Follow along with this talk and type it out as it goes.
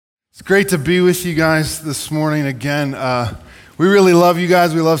It's great to be with you guys this morning again. We really love you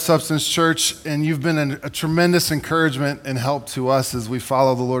guys. We love Substance Church, and you've been a tremendous encouragement and help to us as we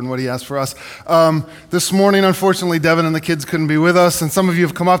follow the Lord and what He has for us. This morning, unfortunately, Devin and the kids couldn't be with us, and some of you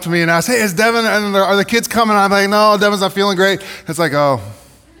have come up to me and asked, "Hey, is Devin and are the kids coming?" I'm like, "No, Devin's not feeling great." It's like, oh.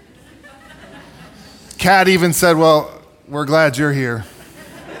 Kat even said, "Well, we're glad you're here."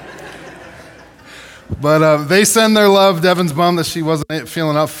 But they send their love. Devin's bummed that she wasn't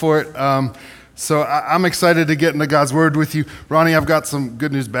feeling up for it. So I'm excited to get into God's Word with you. Ronnie, I've got some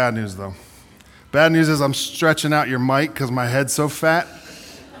good news, bad news, though. Bad news is I'm stretching out your mic because my head's so fat.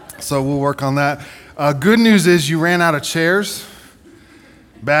 So we'll work on that. Good news is you ran out of chairs.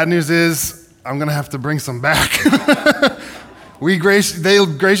 Bad news is I'm going to have to bring some back. They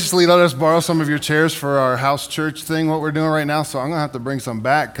graciously let us borrow some of your chairs for our house church thing, what we're doing right now. So I'm going to have to bring some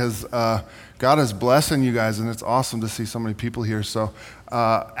back because God is blessing you guys, and it's awesome to see so many people here. So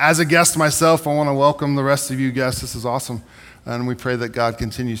as a guest myself, I want to welcome the rest of you guests. This is awesome, and we pray that God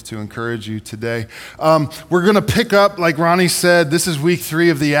continues to encourage you today. We're going to pick up, like Ronnie said, this is week 3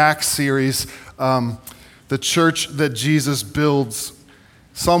 of the Acts series, the church that Jesus builds.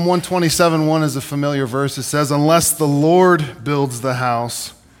 Psalm 127:1 is a familiar verse. It says, "Unless the Lord builds the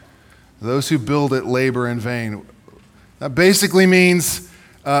house, those who build it labor in vain." That basically means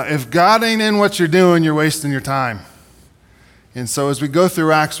if God ain't in what you're doing, you're wasting your time. And so as we go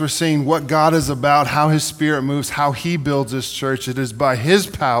through Acts, we're seeing what God is about, how His Spirit moves, how He builds His church. It is by His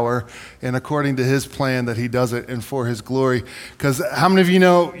power and according to His plan that He does it and for His glory. Because how many of you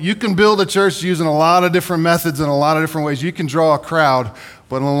know you can build a church using a lot of different methods and a lot of different ways. You can draw a crowd,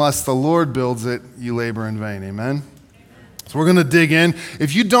 but unless the Lord builds it, you labor in vain. Amen? So we're going to dig in.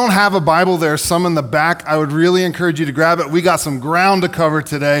 If you don't have a Bible, there's some in the back. I would really encourage you to grab it. We got some ground to cover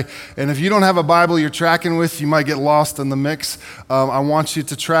today. And if you don't have a Bible you're tracking with, you might get lost in the mix. I want you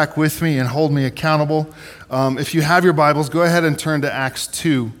to track with me and hold me accountable. If you have your Bibles, go ahead and turn to Acts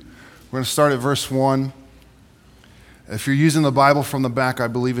 2. We're going to start at verse 1. If you're using the Bible from the back, I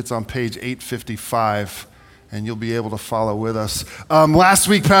believe it's on page 855, and you'll be able to follow with us. Last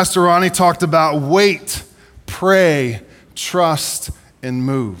week, Pastor Ronnie talked about wait, pray, trust, and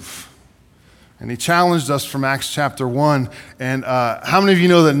move. And he challenged us from Acts chapter 1. And how many of you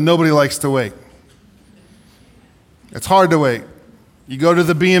know that nobody likes to wait? It's hard to wait. You go to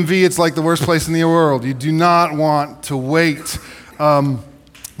the BMV, it's like the worst place in the world. You do not want to wait.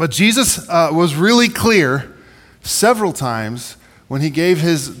 But Jesus was really clear several times when He gave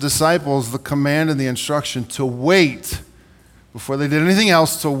His disciples the command and the instruction to wait before they did anything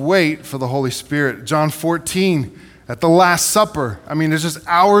else, to wait for the Holy Spirit. John 14, at the Last Supper, it's just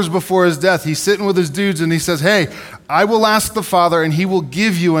hours before His death. He's sitting with His dudes and He says, "Hey, I will ask the Father and He will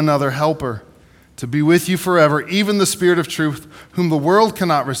give you another helper to be with you forever, even the Spirit of truth, whom the world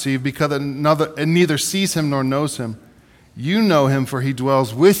cannot receive because it neither sees Him nor knows Him. You know Him, for He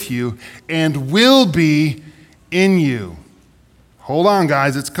dwells with you and will be in you." Hold on,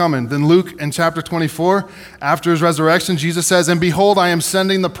 guys, it's coming. Then Luke in chapter 24, after His resurrection, Jesus says, "And behold, I am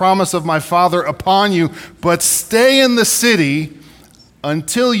sending the promise of my Father upon you, but stay in the city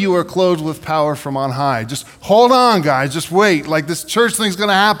until you are clothed with power from on high." Just hold on, guys, just wait. Like this church thing's going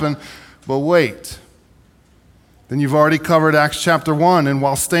to happen, but wait. Then you've already covered Acts chapter 1, and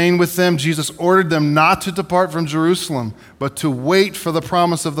while staying with them, Jesus ordered them not to depart from Jerusalem, but to wait for the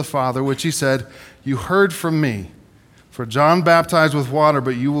promise of the Father, which He said, "You heard from me. For John baptized with water,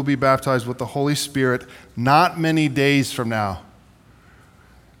 but you will be baptized with the Holy Spirit not many days from now."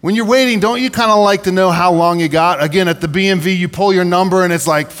 When you're waiting, don't you kind of like to know how long you got? Again, at the BMV, you pull your number and it's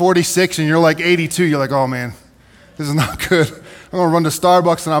like 46 and you're like 82. You're like, "Oh man, this is not good. I'm going to run to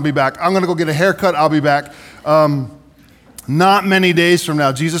Starbucks and I'll be back. I'm going to go get a haircut. I'll be back." Not many days from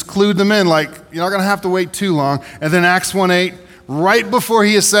now. Jesus clued them in like, you're not going to have to wait too long. And then Acts 1:8. Right before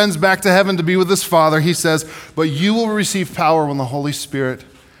He ascends back to heaven to be with His Father, He says, "But you will receive power when the Holy Spirit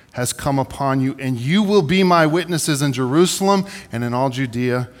has come upon you, and you will be my witnesses in Jerusalem and in all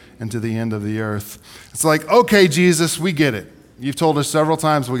Judea and to the end of the earth." It's like, okay, Jesus, we get it. You've told us several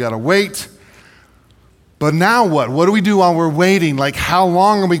times we got to wait. But now what? What do we do while we're waiting? Like, how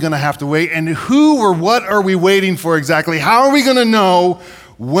long are we going to have to wait? And who or what are we waiting for exactly? How are we going to know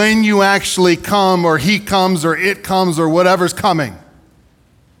when you actually come, or He comes, or it comes, or whatever's coming?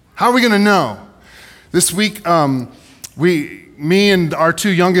 How are we going to know? This week, me and our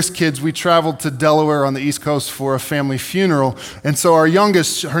 2 youngest kids, we traveled to Delaware on the East Coast for a family funeral. And so our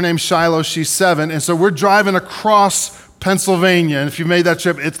youngest, her name's Shiloh, she's 7. And so we're driving across Pennsylvania. And if you made that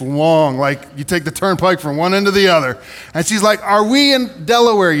trip, it's long. Like you take the turnpike from one end to the other. And she's like, "Are we in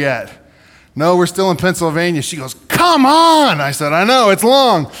Delaware yet?" "No, we're still in Pennsylvania." She goes, "Come on." I said, "I know, it's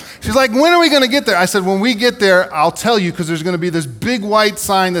long." She's like, when are we going to get there? I said, when we get there, I'll tell you, because there's going to be this big white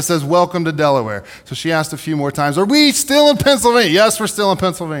sign that says, welcome to Delaware. So she asked a few more times, are we still in Pennsylvania? Yes, we're still in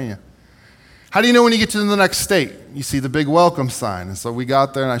Pennsylvania. How do you know when you get to the next state? You see the big welcome sign. And so we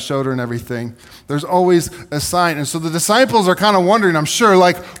got there and I showed her and everything. There's always a sign. And so the disciples are kind of wondering, I'm sure,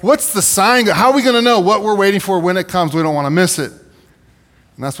 like, what's the sign? How are we going to know what we're waiting for when it comes? We don't want to miss it.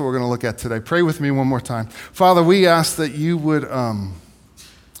 And that's what we're going to look at today. Pray with me one more time. Father, we ask that you would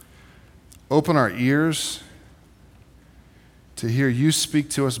open our ears to hear you speak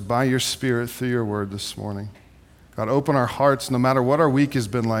to us by your Spirit through your word this morning. God, open our hearts no matter what our week has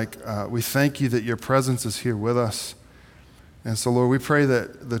been like. We thank you that your presence is here with us. And so, Lord, we pray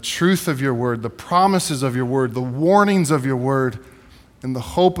that the truth of your word, the promises of your word, the warnings of your word, and the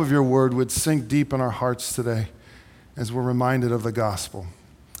hope of your word would sink deep in our hearts today as we're reminded of the gospel.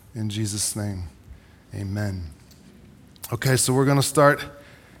 In Jesus' name, amen. Okay, so we're going to start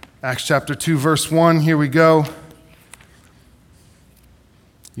Acts chapter 2, verse 1. Here we go.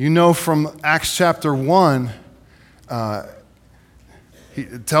 You know from Acts chapter 1,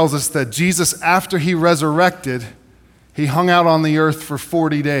 it tells us that Jesus, after he resurrected, he hung out on the earth for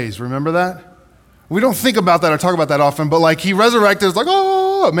 40 days. Remember that? We don't think about that or talk about that often, but like he resurrected, it's like,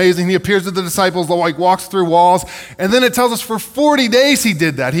 oh, amazing. He appears to the disciples, like walks through walls. And then it tells us for 40 days he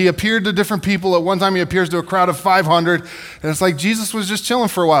did that. He appeared to different people. At one time he appears to a crowd of 500. And it's like Jesus was just chilling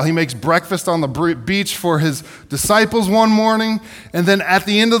for a while. He makes breakfast on the beach for his disciples one morning. And then at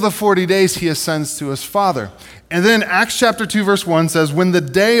the end of the 40 days, he ascends to his Father. And then Acts chapter 2, verse 1 says, when the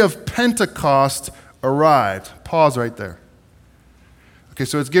day of Pentecost arrived. Pause right there. Okay,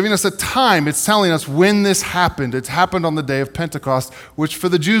 so it's giving us a time. It's telling us when this happened. It's happened on the day of Pentecost, which for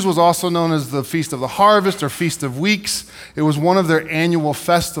the Jews was also known as the Feast of the Harvest or Feast of Weeks. It was one of their annual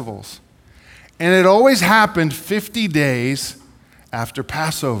festivals. And it always happened 50 days after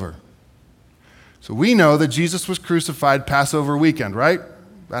Passover. So we know that Jesus was crucified Passover weekend, right?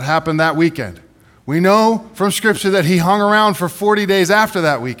 That happened that weekend. We know from Scripture that he hung around for 40 days after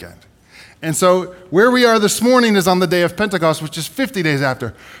that weekend. And so where we are this morning is on the day of Pentecost, which is 50 days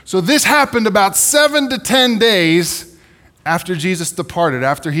after. So this happened about 7 to 10 days after Jesus departed,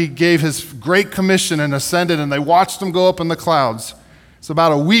 after he gave his great commission and ascended, and they watched him go up in the clouds. It's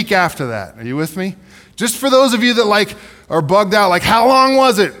about a week after that. Are you with me? Just for those of you that like are bugged out, like how long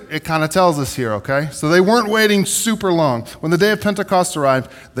was it? It kind of tells us here, okay? So they weren't waiting super long. When the day of Pentecost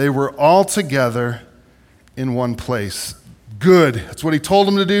arrived, they were all together in one place. Good. That's what he told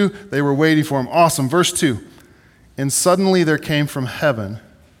them to do. They were waiting for him. Awesome. Verse 2. And suddenly there came from heaven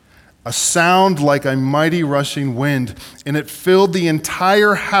a sound like a mighty rushing wind, and it filled the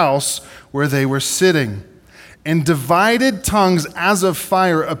entire house where they were sitting. And divided tongues as of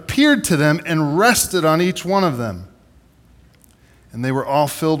fire appeared to them and rested on each one of them. And they were all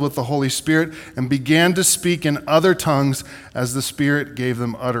filled with the Holy Spirit and began to speak in other tongues as the Spirit gave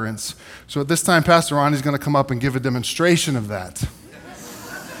them utterance. So at this time, Pastor Ronnie's going to come up and give a demonstration of that.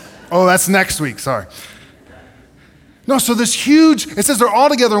 Oh, that's next week, sorry. No, so this huge, it says they're all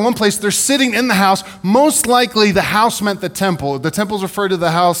together in one place. They're sitting in the house. Most likely the house meant the temple. The temple's referred to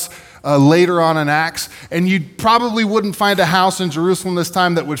the house later on in Acts. And you probably wouldn't find a house in Jerusalem this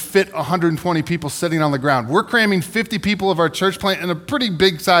time that would fit 120 people sitting on the ground. We're cramming 50 people of our church plant in a pretty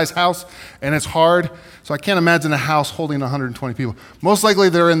big size house, and it's hard. So I can't imagine a house holding 120 people. Most likely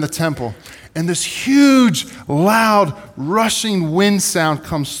they're in the temple. And this huge, loud, rushing wind sound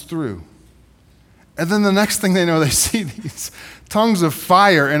comes through. And then the next thing they know, they see these tongues of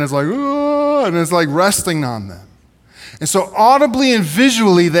fire, and it's like, oh, and it's like resting on them. And so audibly and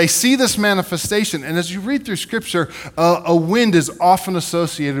visually, they see this manifestation. And as you read through Scripture, a wind is often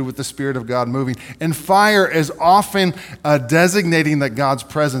associated with the Spirit of God moving. And fire is often designating that God's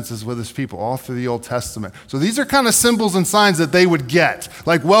presence is with his people, all through the Old Testament. So these are kind of symbols and signs that they would get.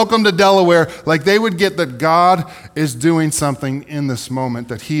 Like, welcome to Delaware. Like, they would get that God is doing something in this moment,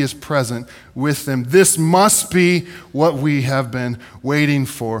 that he is present with them. This must be what we have been waiting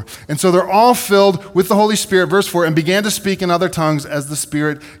for. And so they're all filled with the Holy Spirit, verse 4, and began to speak in other tongues as the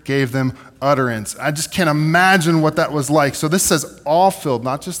Spirit gave them utterance. I just can't imagine what that was like. So this says all filled,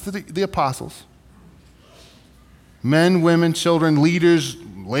 not just the apostles. Men, women, children, leaders,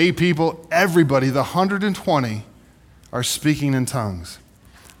 lay people, everybody, the 120 are speaking in tongues.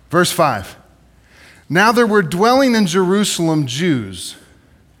 Verse 5. Now there were dwelling in Jerusalem Jews,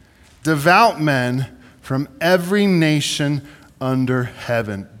 devout men from every nation under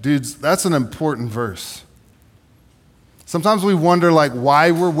heaven. Dudes, that's an important verse. Sometimes we wonder like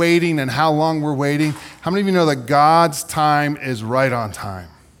why we're waiting and how long we're waiting. How many of you know that God's time is right on time?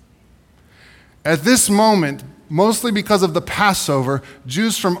 At this moment, mostly because of the Passover,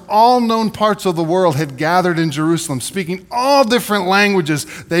 Jews from all known parts of the world had gathered in Jerusalem, speaking all different languages.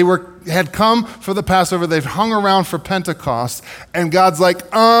 They had come for the Passover. They've hung around for Pentecost. And God's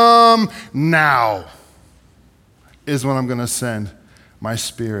like, now is when I'm going to send my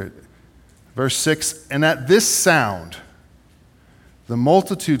Spirit. Verse 6, and at this sound, the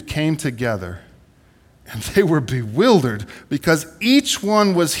multitude came together, and they were bewildered because each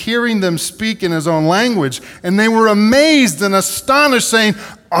one was hearing them speak in his own language, and they were amazed and astonished, saying,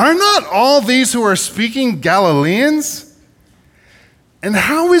 are not all these who are speaking Galileans? And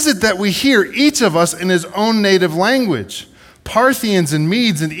how is it that we hear each of us in his own native language? Parthians and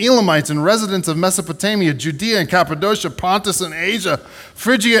Medes and Elamites and residents of Mesopotamia, Judea and Cappadocia, Pontus and Asia,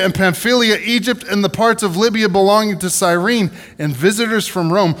 Phrygia and Pamphylia, Egypt and the parts of Libya belonging to Cyrene, and visitors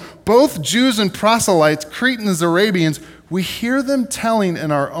from Rome, both Jews and proselytes, Cretans, Arabians, we hear them telling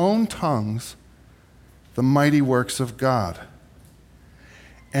in our own tongues the mighty works of God.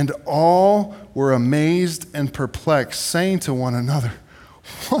 And all were amazed and perplexed, saying to one another,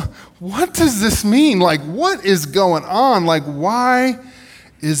 what does this mean? Like, what is going on? Like, why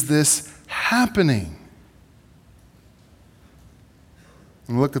is this happening?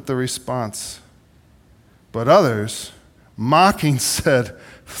 And look at the response. But others, mocking, said,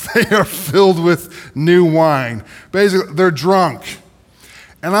 they are filled with new wine. Basically, they're drunk.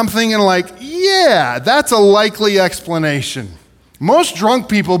 And I'm thinking like, yeah, that's a likely explanation. Most drunk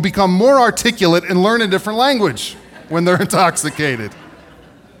people become more articulate and learn a different language when they're intoxicated.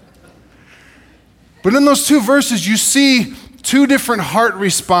 But in those two verses, you see two different heart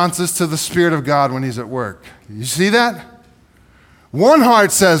responses to the Spirit of God when he's at work. You see that? One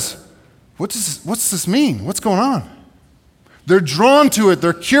heart says, what's this mean? What's going on? They're drawn to it.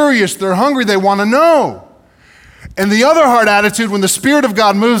 They're curious. They're hungry. They want to know. And the other heart attitude, when the Spirit of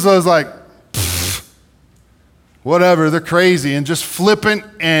God moves, is like, whatever, they're crazy and just flippant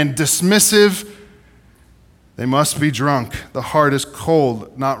and dismissive. They must be drunk. The heart is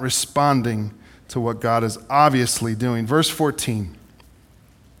cold, not responding to what God is obviously doing. Verse 14.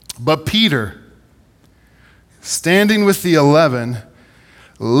 But Peter, standing with the 11,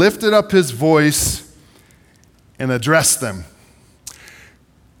 lifted up his voice and addressed them.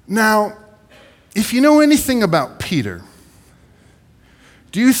 Now, if you know anything about Peter,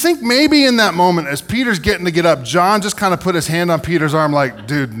 do you think maybe in that moment, as Peter's getting to get up, John just kind of put his hand on Peter's arm like,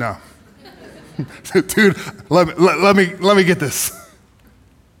 dude, no. Dude, let me get this.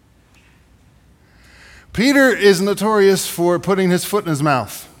 Peter is notorious for putting his foot in his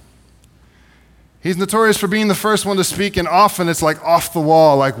mouth. He's notorious for being the first one to speak, and often it's like off the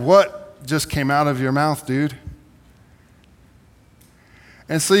wall, like, what just came out of your mouth, dude?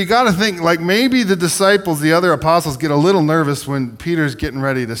 And so you got to think, like, maybe the disciples, the other apostles, get a little nervous when Peter's getting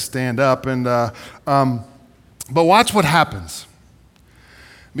ready to stand up. But watch what happens.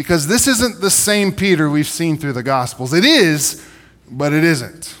 Because this isn't the same Peter we've seen through the Gospels. It is, but it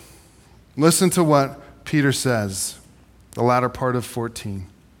isn't. Listen to what Peter says, the latter part of 14.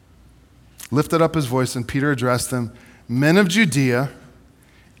 Lifted up his voice, and Peter addressed them, men of Judea,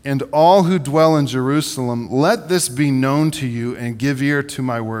 and all who dwell in Jerusalem, let this be known to you and give ear to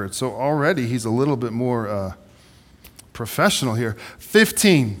my word. So already he's a little bit more professional here.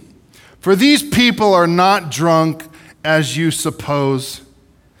 15, for these people are not drunk as you suppose,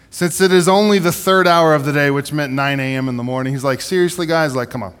 since it is only the third hour of the day, which meant 9 a.m. in the morning. He's like, seriously, guys? Like,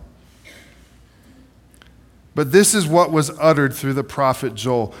 come on. But this is what was uttered through the prophet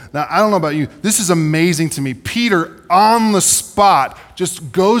Joel. Now, I don't know about you. This is amazing to me. Peter, on the spot,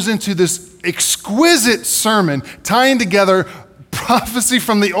 just goes into this exquisite sermon, tying together prophecy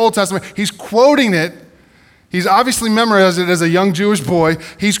from the Old Testament. He's quoting it. He's obviously memorized it as a young Jewish boy.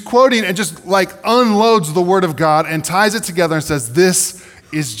 He's quoting and just like unloads the word of God and ties it together and says, this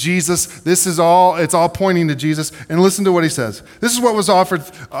is Jesus. This is all, it's all pointing to Jesus. And listen to what he says. This is what was offered,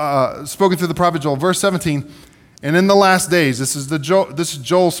 spoken through the prophet Joel. Verse 17, and in the last days, this is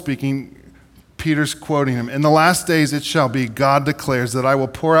Joel speaking, Peter's quoting him. In the last days it shall be, God declares, that I will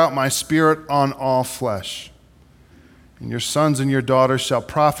pour out my spirit on all flesh. And your sons and your daughters shall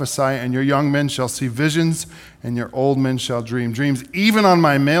prophesy, and your young men shall see visions, and your old men shall dream dreams. Even on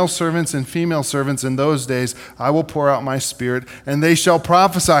my male servants and female servants in those days I will pour out my spirit, and they shall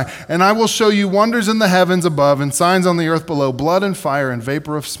prophesy. And I will show you wonders in the heavens above, and signs on the earth below, blood and fire and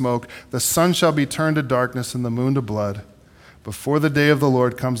vapor of smoke. The sun shall be turned to darkness and the moon to blood, before the day of the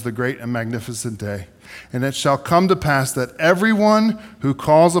Lord comes, the great and magnificent day. And it shall come to pass that everyone who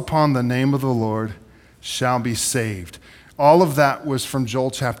calls upon the name of the Lord shall be saved. All of that was from Joel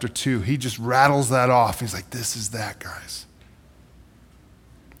chapter 2. He just rattles that off. He's like, this is that, guys.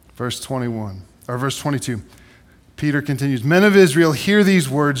 Verse 22. Peter continues, "Men of Israel, hear these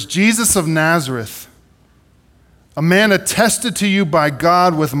words. Jesus of Nazareth, a man attested to you by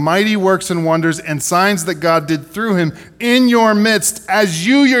God with mighty works and wonders and signs that God did through him in your midst, as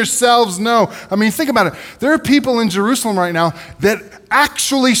you yourselves know." I mean, think about it. There are people in Jerusalem right now that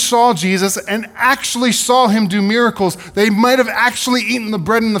actually saw Jesus and actually saw him do miracles. They might have actually eaten the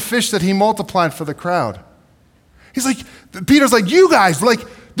bread and the fish that he multiplied for the crowd. He's like, Peter's like, you guys, like,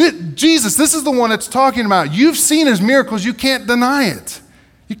 Jesus, this is the one it's talking about. You've seen his miracles. You can't deny it.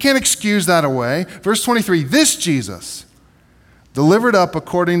 You can't excuse that away. Verse 23, this Jesus, delivered up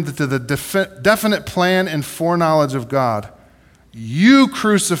according to the definite plan and foreknowledge of God, you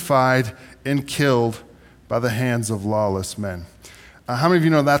crucified and killed by the hands of lawless men. How many of you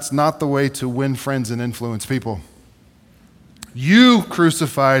know that's not the way to win friends and influence people? You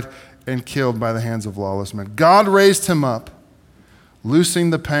crucified and killed by the hands of lawless men. God raised him up, loosing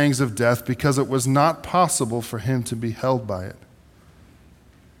the pangs of death, because it was not possible for him to be held by it.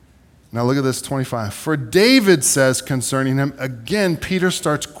 Now look at this, 25. For David says concerning him, again, Peter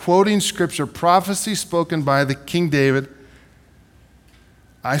starts quoting scripture, prophecy spoken by the King David.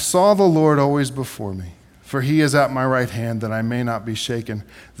 I saw the Lord always before me, for he is at my right hand, that I may not be shaken.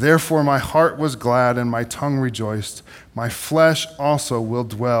 Therefore my heart was glad and my tongue rejoiced. My flesh also will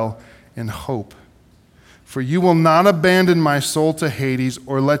dwell in hope. For you will not abandon my soul to Hades,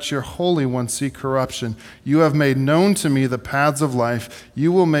 or let your Holy One see corruption. You have made known to me the paths of life.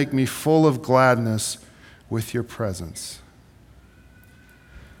 You will make me full of gladness with your presence.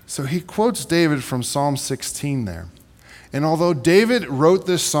 So he quotes David from Psalm 16 there. And although David wrote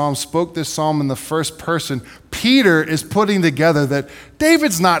this psalm, spoke this psalm in the first person, Peter is putting together that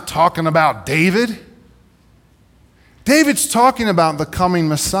David's not talking about David. David's talking about the coming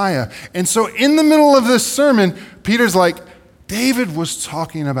Messiah. And so in the middle of this sermon, Peter's like, David was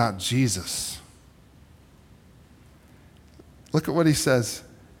talking about Jesus. Look at what he says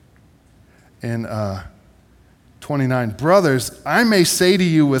in 29. Brothers, I may say to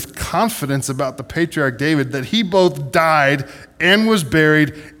you with confidence about the patriarch David that he both died and was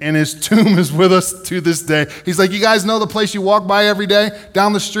buried, and his tomb is with us to this day. He's like, you guys know the place you walk by every day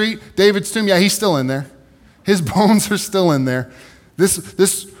down the street? David's tomb? Yeah, he's still in there. His bones are still in there.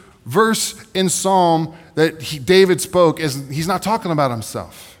 This verse in Psalm that David spoke, he's not talking about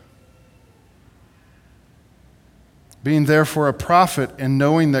himself. Being therefore a prophet, and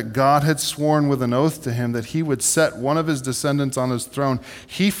knowing that God had sworn with an oath to him that he would set one of his descendants on his throne,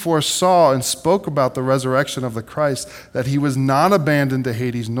 he foresaw and spoke about the resurrection of the Christ, that he was not abandoned to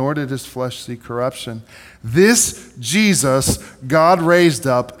Hades, nor did his flesh see corruption. This Jesus God raised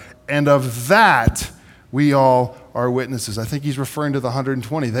up, and of that we all are witnesses. I think he's referring to the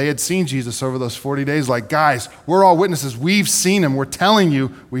 120. They had seen Jesus over those 40 days, like, guys, we're all witnesses. We've seen him. We're telling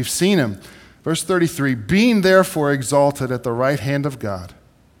you we've seen him. Verse 33, being therefore exalted at the right hand of God,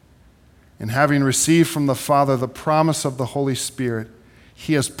 and having received from the Father the promise of the Holy Spirit,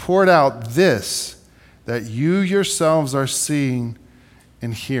 he has poured out this that you yourselves are seeing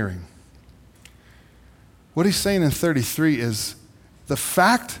and hearing. What he's saying in 33 is the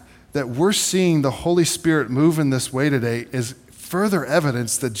fact that we're seeing the Holy Spirit move in this way today is further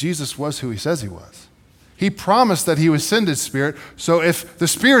evidence that Jesus was who he says he was. He promised that he would send his Spirit, so if the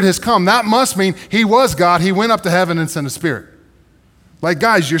Spirit has come, that must mean he was God. He went up to heaven and sent a Spirit. Like,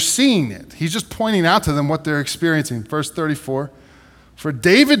 guys, you're seeing it. He's just pointing out to them what they're experiencing. Verse 34, for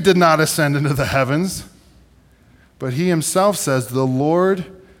David did not ascend into the heavens, but he himself says, the Lord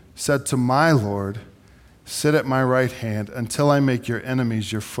said to my Lord, sit at my right hand until I make your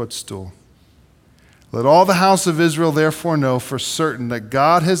enemies your footstool. Let all the house of Israel therefore know for certain that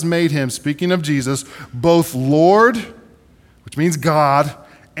God has made him, speaking of Jesus, both Lord, which means God,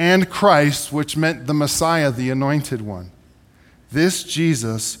 and Christ, which meant the Messiah, the anointed one. This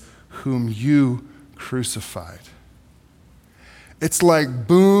Jesus whom you crucified. It's like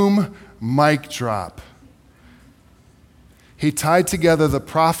boom, mic drop. He tied together the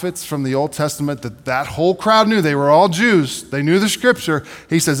prophets from the Old Testament that whole crowd knew. They were all Jews. They knew the scripture.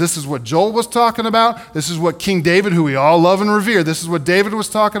 He says, this is what Joel was talking about. This is what King David, who we all love and revere, this is what David was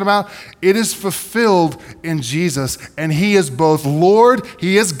talking about. It is fulfilled in Jesus. And he is both Lord,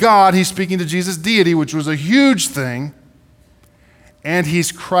 he is God. He's speaking to Jesus' deity, which was a huge thing. And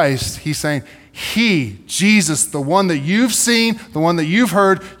he's Christ. He's saying, he, Jesus, the one that you've seen, the one that you've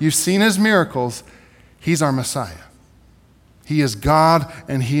heard, you've seen his miracles, he's our Messiah. He is God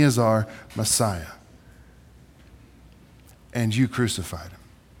and he is our Messiah. And you crucified him.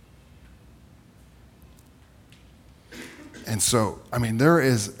 And so, I mean, there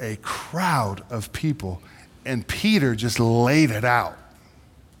is a crowd of people, and Peter just laid it out.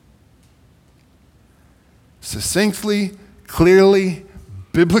 succinctly, clearly,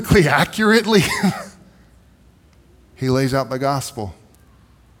 biblically accurately, he lays out the gospel.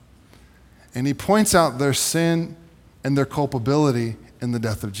 And he points out their sin and their culpability in the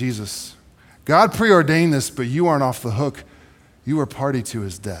death of Jesus. God preordained this, but you aren't off the hook. You are party to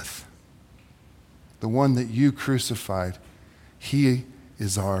his death. The one that you crucified, he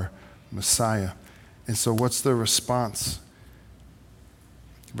is our Messiah. And so what's the response?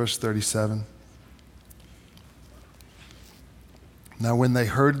 Verse 37. Now when they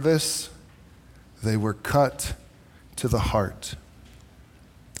heard this, they were cut to the heart.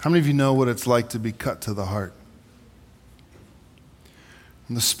 How many of you know what it's like to be cut to the heart?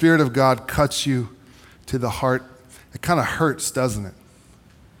 When the Spirit of God cuts you to the heart, it kind of hurts, doesn't it?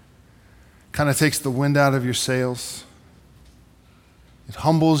 Kind of takes the wind out of your sails. It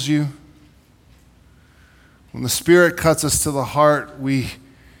humbles you. When the Spirit cuts us to the heart, we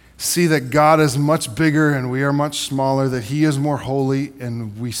see that God is much bigger and we are much smaller, that he is more holy,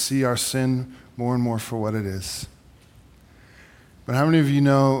 and we see our sin more and more for what it is. But how many of you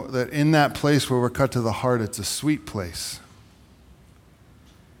know that in that place where we're cut to the heart, it's a sweet place,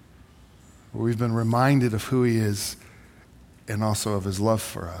 where we've been reminded of who he is and also of his love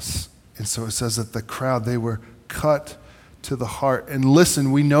for us. And so it says that the crowd, they were cut to the heart. And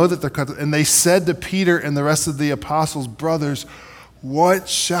listen, we know that they're cut. And they said to Peter and the rest of the apostles, brothers, what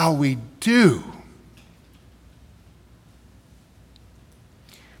shall we do?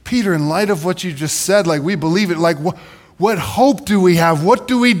 Peter, in light of what you just said, like we believe it, like what hope do we have? What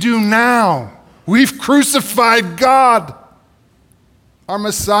do we do now? We've crucified God, our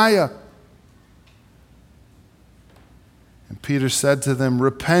Messiah. And Peter said to them,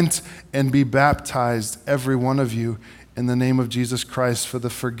 repent and be baptized, every one of you, in the name of Jesus Christ for the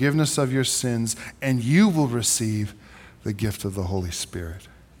forgiveness of your sins, and you will receive the gift of the Holy Spirit.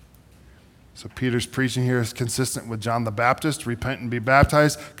 So Peter's preaching here is consistent with John the Baptist, repent and be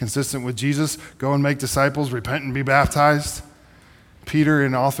baptized. Consistent with Jesus, go and make disciples, repent and be baptized. Peter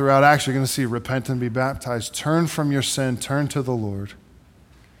and all throughout Acts, you're going to see repent and be baptized. Turn from your sin, turn to the Lord.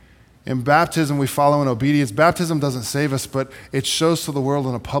 In baptism, we follow in obedience. Baptism doesn't save us, but it shows to the world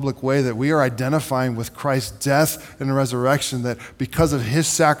in a public way that we are identifying with Christ's death and resurrection, that because of his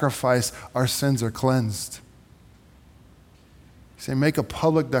sacrifice, our sins are cleansed. Say, make a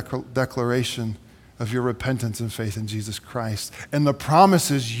public declaration of your repentance and faith in Jesus Christ. And the promise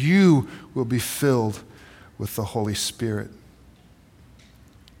is you will be filled with the Holy Spirit.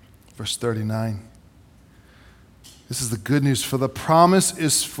 Verse 39. This is the good news. For the promise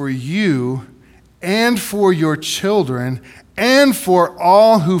is for you and for your children and for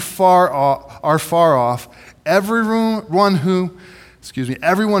all who are far off, everyone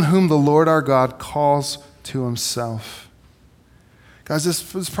whom the Lord our God calls to himself. Guys,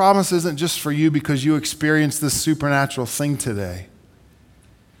 this promise isn't just for you because you experienced this supernatural thing today.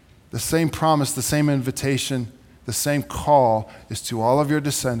 The same promise, the same invitation, the same call is to all of your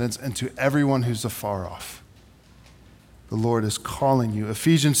descendants and to everyone who's afar off. The Lord is calling you.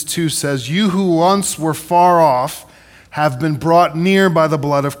 Ephesians 2 says, you who once were far off have been brought near by the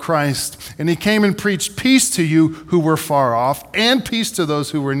blood of Christ. And he came and preached peace to you who were far off and peace to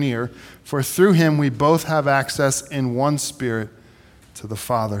those who were near. For through him we both have access in one Spirit to the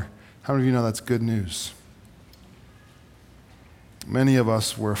Father. How many of you know that's good news? Many of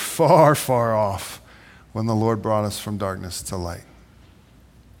us were far, far off when the Lord brought us from darkness to light.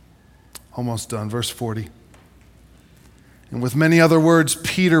 Almost done. Verse 40. And with many other words,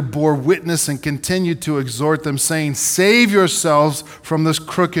 Peter bore witness and continued to exhort them, saying, save yourselves from this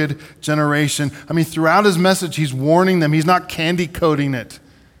crooked generation. I mean, throughout his message, he's warning them. He's not candy coating it.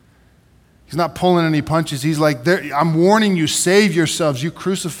 He's not pulling any punches. He's like, I'm warning you, save yourselves. You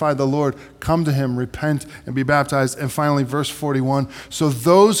crucified the Lord. Come to him, repent, and be baptized. And finally, verse 41. So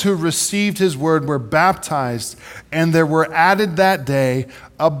those who received his word were baptized, and there were added that day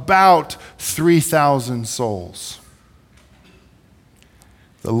about 3,000 souls.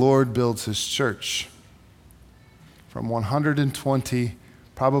 The Lord builds his church from 120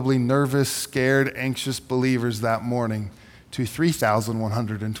 probably nervous, scared, anxious believers that morning to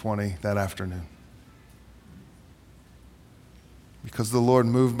 3,120 that afternoon. Because the Lord,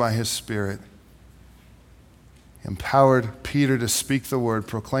 moved by his Spirit, empowered Peter to speak the word,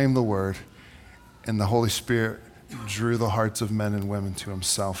 proclaim the word, and the Holy Spirit drew the hearts of men and women to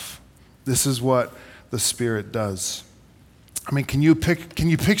himself. This is what the Spirit does. I mean, can you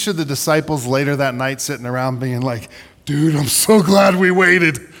picture the disciples later that night sitting around being like, dude, I'm so glad we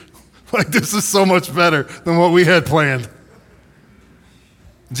waited. Like, this is so much better than what we had planned.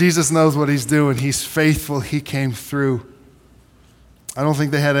 Jesus knows what he's doing. He's faithful. He came through. I don't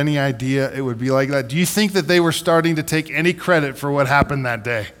think they had any idea it would be like that. Do you think that they were starting to take any credit for what happened that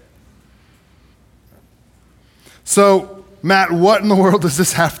day? So, Matt, what in the world does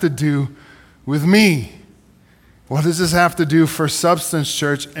this have to do with me? What does this have to do for Substance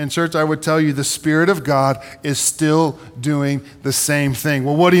Church? And church, I would tell you the Spirit of God is still doing the same thing.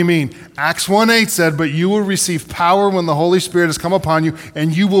 Well, what do you mean? Acts 1:8 said, "But you will receive power when the Holy Spirit has come upon you,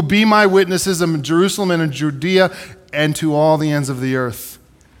 and you will be my witnesses in Jerusalem and in Judea and to all the ends of the earth."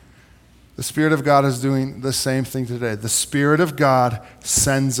 The Spirit of God is doing the same thing today. The Spirit of God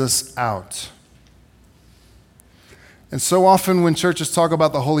sends us out. And so often when churches talk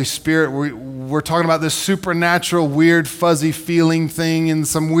about the Holy Spirit, we're talking about this supernatural, weird, fuzzy feeling thing and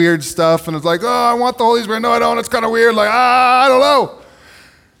some weird stuff. And it's like, oh, I want the Holy Spirit. No, I don't. It's kind of weird. Like, I don't know.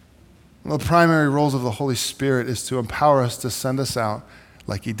 Well, the primary roles of the Holy Spirit is to empower us, to send us out,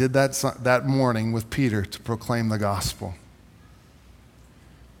 like he did that morning with Peter, to proclaim the gospel.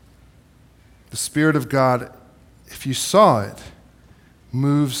 The Spirit of God, if you saw it,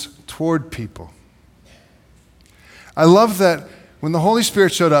 moves toward people. I love that when the Holy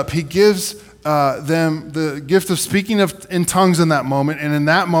Spirit showed up, he gives them the gift of speaking in tongues in that moment. And in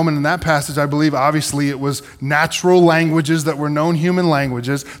that moment, in that passage, I believe, obviously, it was natural languages that were known human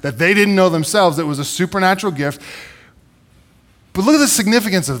languages that they didn't know themselves. It was a supernatural gift. But look at the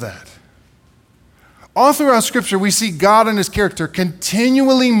significance of that. All throughout Scripture, we see God and his character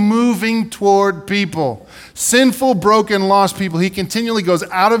continually moving toward people. Sinful, broken, lost people. He continually goes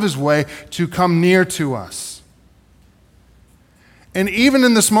out of his way to come near to us. And even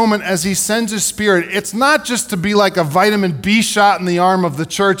in this moment, as he sends his Spirit, it's not just to be like a vitamin B shot in the arm of the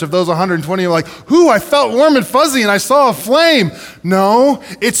church of those 120 who are like, "Ooh, I felt warm and fuzzy and I saw a flame." No,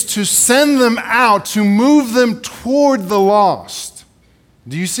 it's to send them out, to move them toward the lost.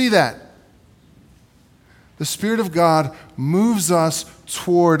 Do you see that? The Spirit of God moves us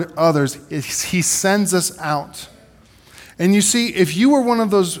toward others. He sends us out. And you see, if you were one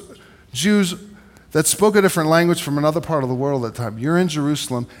of those Jews that spoke a different language from another part of the world at the time, you're in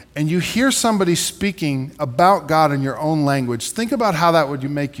Jerusalem, and you hear somebody speaking about God in your own language, think about how that would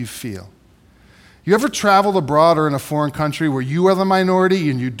make you feel. You ever traveled abroad or in a foreign country where you are the minority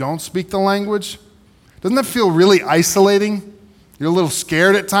and you don't speak the language? Doesn't that feel really isolating? You're a little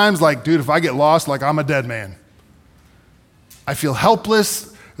scared at times, like, dude, if I get lost, like, I'm a dead man. I feel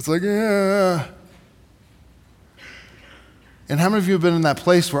helpless. It's like, yeah. And how many of you have been in that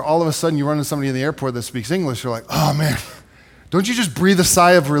place where all of a sudden you run into somebody in the airport that speaks English? You're like, oh man, don't you just breathe a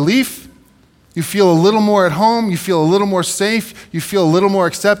sigh of relief? You feel a little more at home. You feel a little more safe. You feel a little more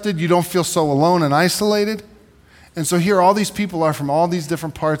accepted. You don't feel so alone and isolated. And so here all these people are from all these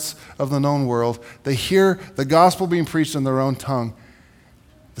different parts of the known world. They hear the gospel being preached in their own tongue.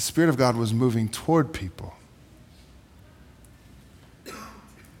 The Spirit of God was moving toward people.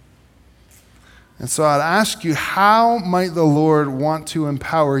 And so I'd ask you, how might the Lord want to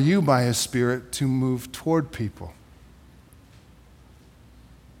empower you by his Spirit to move toward people?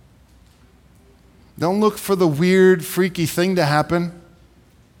 Don't look for the weird, freaky thing to happen.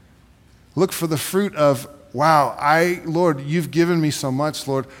 Look for the fruit of, wow, Lord, you've given me so much,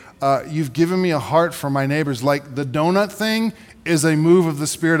 Lord. You've given me a heart for my neighbors. Like the donut thing is a move of the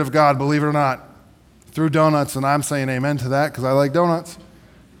Spirit of God, believe it or not, through donuts. And I'm saying amen to that because I like donuts.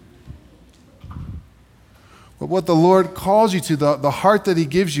 But what the Lord calls you to, the heart that he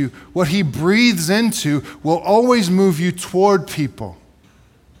gives you, what he breathes into, will always move you toward people.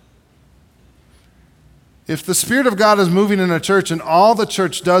 If the Spirit of God is moving in a church and all the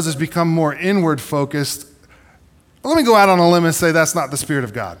church does is become more inward focused, let me go out on a limb and say that's not the Spirit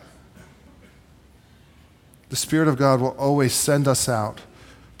of God. The Spirit of God will always send us out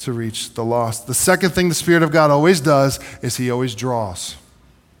to reach the lost. The second thing the Spirit of God always does is he always draws.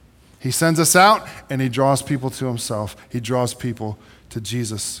 He sends us out and he draws people to himself. He draws people to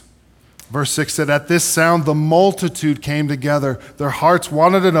Jesus. Verse 6 said, at this sound, the multitude came together. Their hearts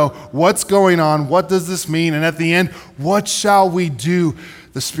wanted to know what's going on. What does this mean? And at the end, what shall we do?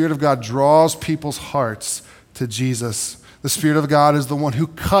 The Spirit of God draws people's hearts to Jesus. The Spirit of God is the one who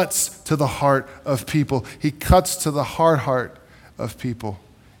cuts to the heart of people. He cuts to the hard heart of people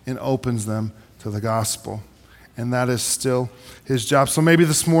and opens them to the gospel. And that is still his job. So maybe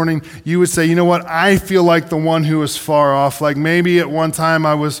this morning you would say, you know what? I feel like the one who is far off. Like maybe at one time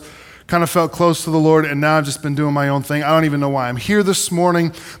I was kind of felt close to the Lord and now I've just been doing my own thing. I don't even know why I'm here this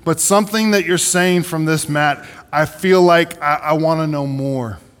morning. But something that you're saying from this, Matt, I feel like I want to know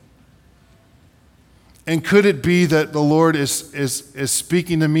more. And could it be that the Lord is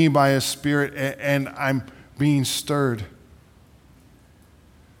speaking to me by his Spirit and I'm being stirred?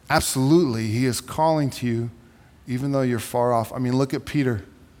 Absolutely, he is calling to you even though you're far off. I mean, look at Peter.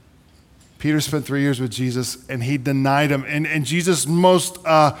 Peter spent 3 years with Jesus, and he denied him. And Jesus' most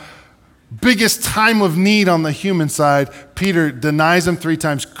biggest time of need on the human side, Peter denies him 3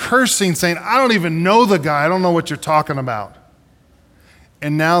 times, cursing, saying, I don't even know the guy. I don't know what you're talking about.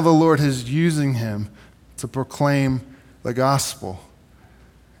 And now the Lord is using him to proclaim the gospel.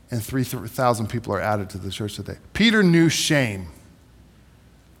 And 3,000 people are added to the church today. Peter knew shame.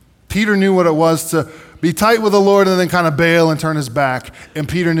 Peter knew what it was to be tight with the Lord and then kind of bail and turn his back. And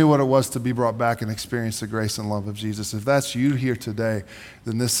Peter knew what it was to be brought back and experience the grace and love of Jesus. If that's you here today,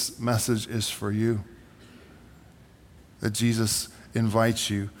 then this message is for you. That Jesus invites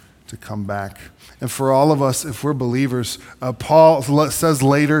you to come back. And for all of us, if we're believers, Paul says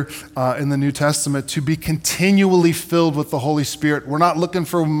later in the New Testament to be continually filled with the Holy Spirit. We're not looking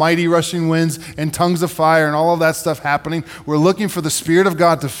for mighty rushing winds and tongues of fire and all of that stuff happening. We're looking for the Spirit of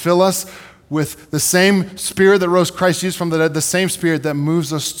God to fill us with the same Spirit that rose Christ Jesus from the dead, the same Spirit that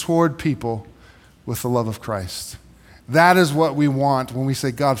moves us toward people with the love of Christ. That is what we want when we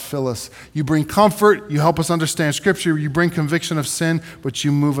say, God, fill us. You bring comfort, you help us understand Scripture, you bring conviction of sin, but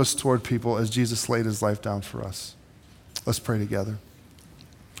you move us toward people as Jesus laid his life down for us. Let's pray together.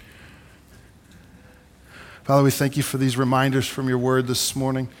 Father, we thank you for these reminders from your word this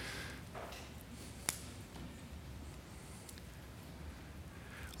morning.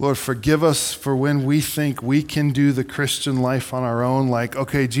 Lord, forgive us for when we think we can do the Christian life on our own, like,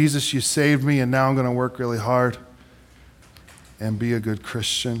 okay, Jesus, you saved me, and now I'm going to work really hard and be a good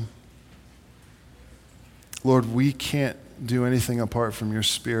Christian. Lord, we can't do anything apart from your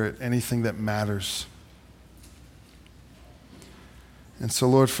Spirit, anything that matters. And so,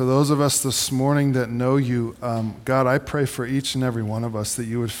 Lord, for those of us this morning that know you, God, I pray for each and every one of us that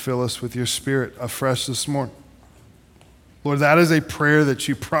you would fill us with your Spirit afresh this morning. Lord, that is a prayer that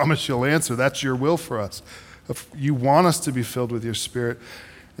you promise you'll answer. That's your will for us. You want us to be filled with your Spirit.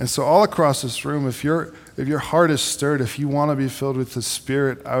 And so all across this room, if your heart is stirred, if you want to be filled with the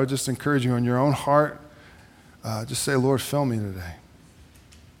Spirit, I would just encourage you in your own heart, just say, Lord, fill me today.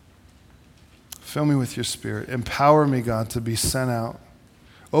 Fill me with your Spirit. Empower me, God, to be sent out.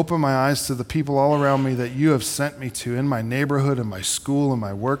 Open my eyes to the people all around me that you have sent me to in my neighborhood, in my school, in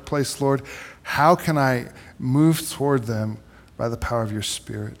my workplace, Lord. How can I move toward them by the power of your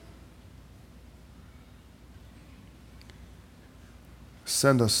Spirit?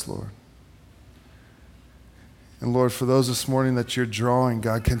 Send us, Lord. And Lord, for those this morning that you're drawing,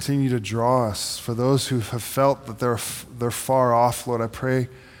 God, continue to draw us. For those who have felt that they're far off, Lord, I pray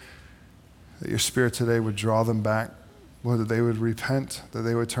that your Spirit today would draw them back. Lord, that they would repent, that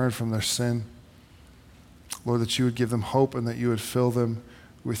they would turn from their sin. Lord, that you would give them hope and that you would fill them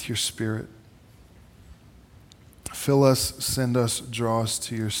with your Spirit. Fill us, send us, draw us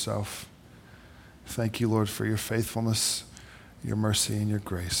to yourself. Thank you, Lord, for your faithfulness, your mercy, and your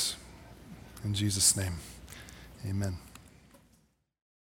grace. In Jesus' name, amen.